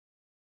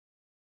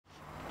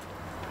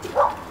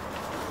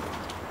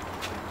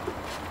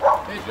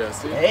Hey,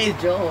 Jesse. Hey,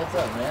 Joel, what's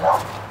up, man?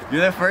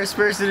 You're the first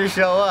person to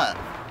show up.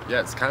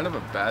 Yeah, it's kind of a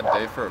bad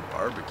day for a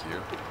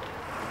barbecue.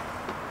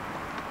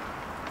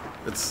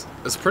 It's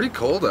pretty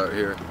cold out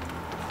here.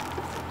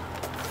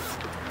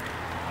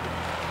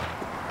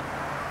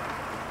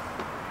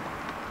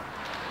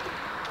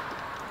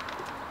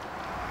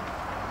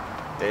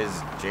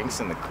 There's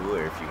drinks in the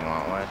cooler if you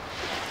want one.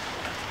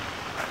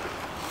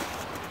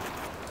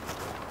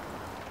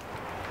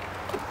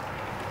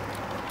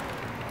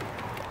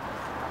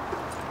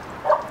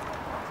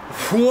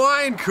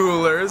 Wine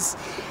coolers?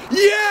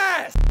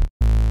 Yes!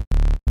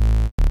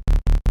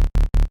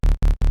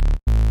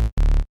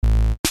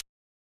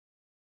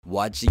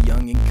 Watch a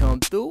youngin' come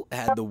through,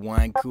 had the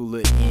wine cooler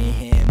in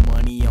hand,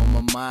 money on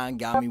my mind,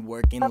 got me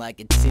working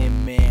like a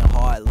 10-man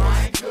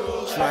heartless.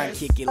 Try and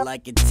kick it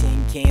like a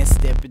tin can,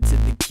 step into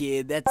the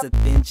kid, that's a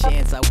thin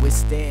chance I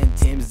withstand.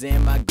 Tim's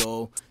in my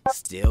goal,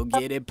 still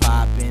get it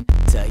poppin'.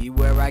 Tell you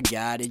where I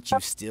got it, you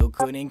still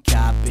couldn't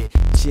cop it.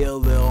 Chill,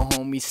 little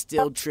homie,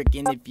 still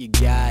trickin' if you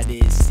got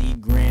it. C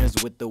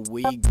grams with the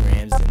weed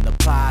grams in the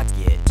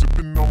pocket.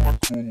 Sipping on my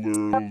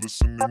cooler,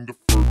 listening to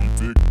Fergie.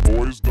 Big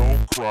boys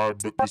don't cry,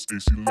 but this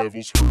AC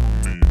level's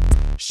hurting me.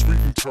 Sweet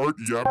and tart,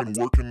 yeah, I've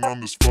been working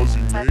on this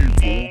fuzzy navel.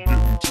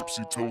 Getting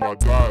tipsy till I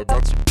die,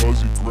 that's a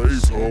buzzy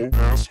grave, ho.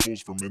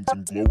 Assholes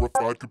fermenting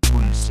glorified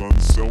Capri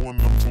Suns, selling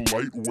them to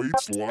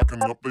lightweights,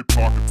 locking up they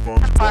pocket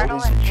funds.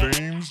 Bottles and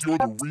chains, you're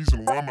the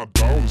reason why my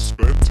dollar's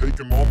spent.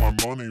 Taking all my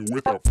money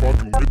without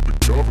fucking with the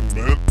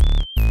government.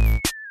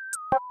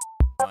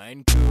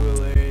 Wine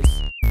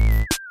coolers,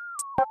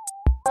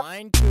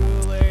 wine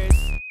coolers,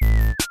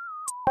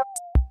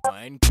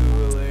 wine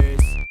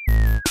coolers,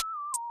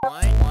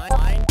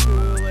 wine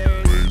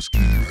coolers. Fans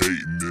keep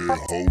hating it,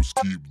 hoes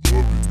keep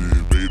loving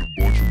it. Made a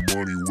bunch of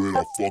money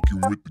without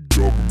fucking with the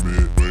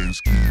government. Fans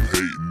keep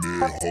hating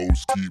it,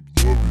 hoes keep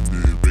loving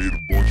it. Made a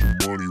bunch of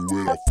money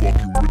without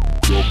fucking with the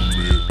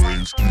government.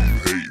 Fans keep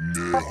hating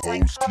it,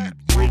 hoes keep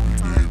loving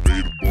it.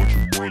 Made a bunch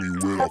of money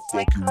without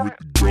fucking with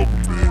the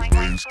government.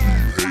 Fans keep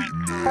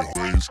hating it,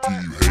 fans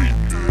keep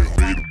hating it.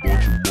 Made a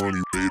bunch of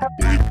money, made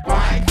a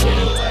bunch of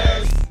money.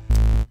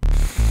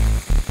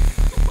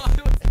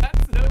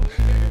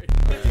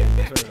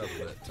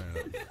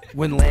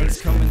 When Lang's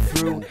coming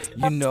through,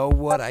 you know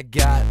what I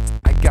got.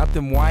 I got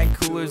them wine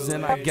coolers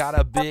and I got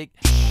a big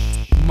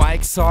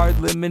Mike's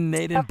Hard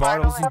Lemonade and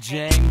Bartles and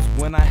James.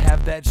 When I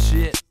have that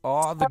shit,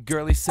 all the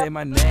girlies say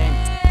my name.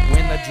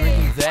 When I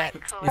drink that,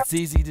 it's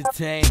easy to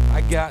tame.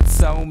 I got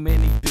so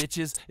many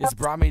bitches, it's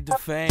brought me to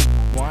fame.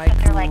 Wine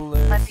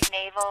coolers. Like fuzzy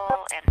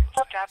navel and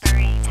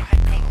strawberry,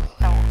 different things.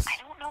 So I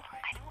don't know.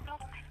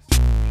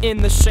 In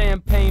the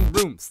champagne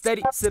room,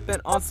 steady sipping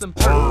on some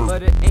perk,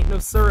 but it ain't no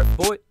syrup,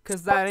 boy,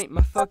 cause that ain't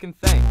my fucking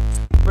thing.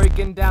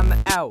 Breaking down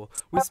the owl,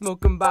 we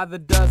smoke 'em by the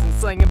dozen,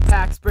 slinging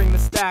packs, bring the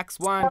stacks,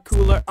 wine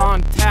cooler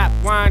on tap,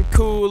 wine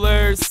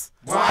coolers,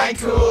 Wine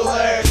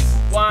coolers,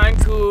 wine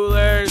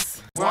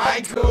coolers,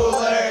 wine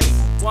coolers,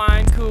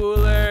 wine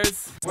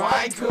coolers,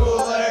 wine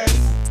coolers.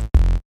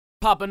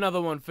 pop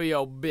another one for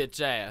your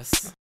bitch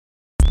ass.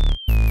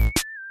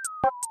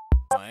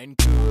 Wine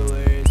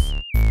coolers,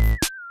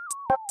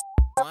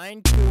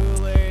 wine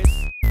coolers,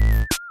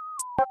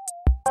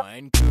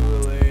 wine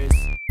coolers,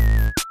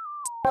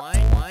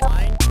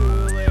 wine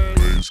coolers.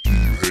 Fans keep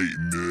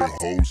hating it,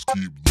 hoes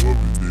keep loving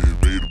it.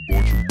 Made a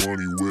bunch of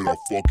money without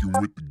fucking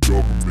with the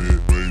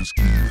government. Fans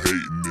keep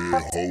hating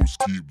it, hoes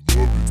keep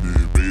loving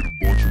it. Made a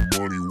bunch of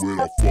money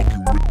without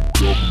fucking with the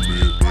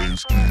government.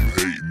 Fans keep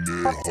hating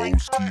it,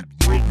 hoes keep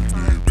loving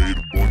it. Made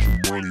a bunch of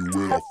money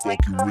without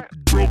fucking with the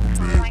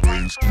government.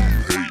 Fans keep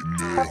hating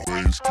it,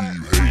 fans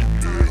keep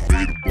hating it.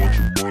 Made a bunch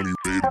of money,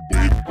 made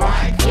a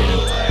bunch of money.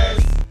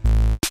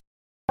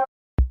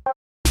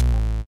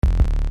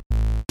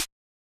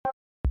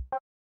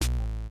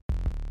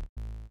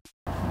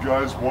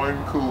 Guys,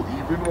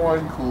 even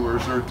wine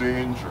coolers are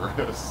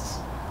dangerous.